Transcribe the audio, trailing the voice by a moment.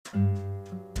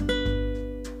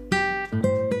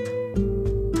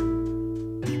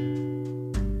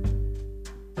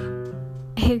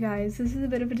Hey guys, this is a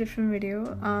bit of a different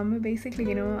video. Basically,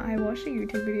 I watched a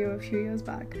YouTube video a few years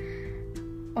back,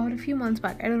 or a few months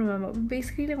back, I don't remember. But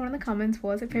basically, like, one of the comments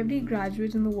was, if every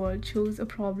graduate in the world chose a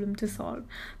problem to solve,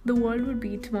 the world would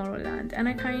be Tomorrowland. And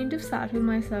I kind of sat with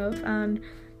myself, and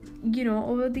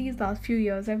over these last few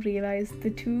years, I've realized the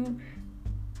two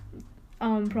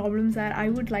problems that I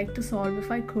would like to solve if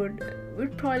I could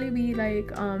would probably be like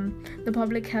the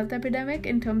public health epidemic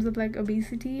in terms of like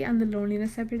obesity and the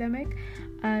loneliness epidemic.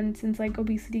 And since like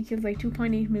obesity kills like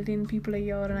 2.8 million people a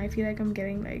year, and I feel like I'm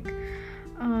getting like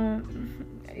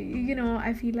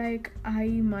I feel like I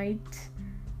might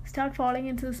start falling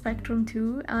into the spectrum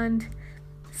too. And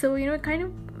so it kind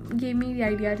of gave me the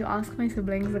idea to ask my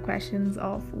siblings the questions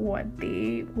of what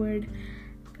they would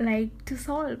like to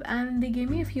solve, and they gave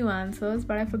me a few answers,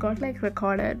 but I forgot to like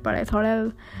record it. But I thought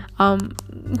I'll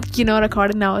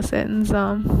record it now, since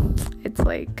it's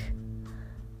like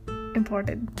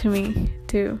important to me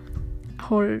to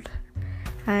hold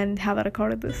and have a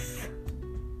record of this.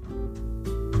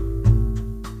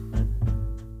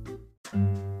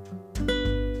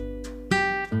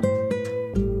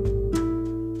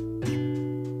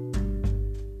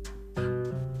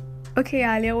 Okay,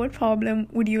 Alia, what problem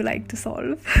would you like to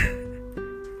solve?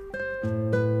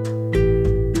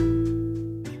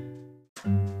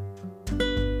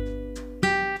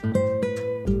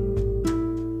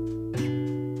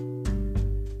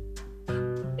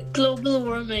 Global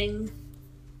warming.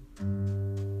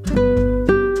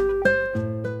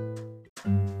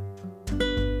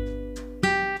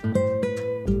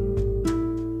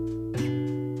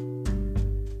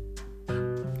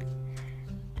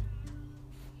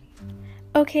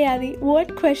 Okay, Ali,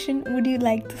 what question would you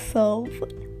like to solve?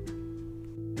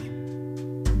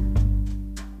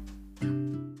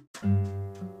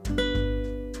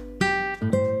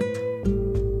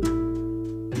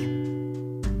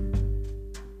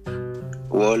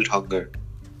 World hunger.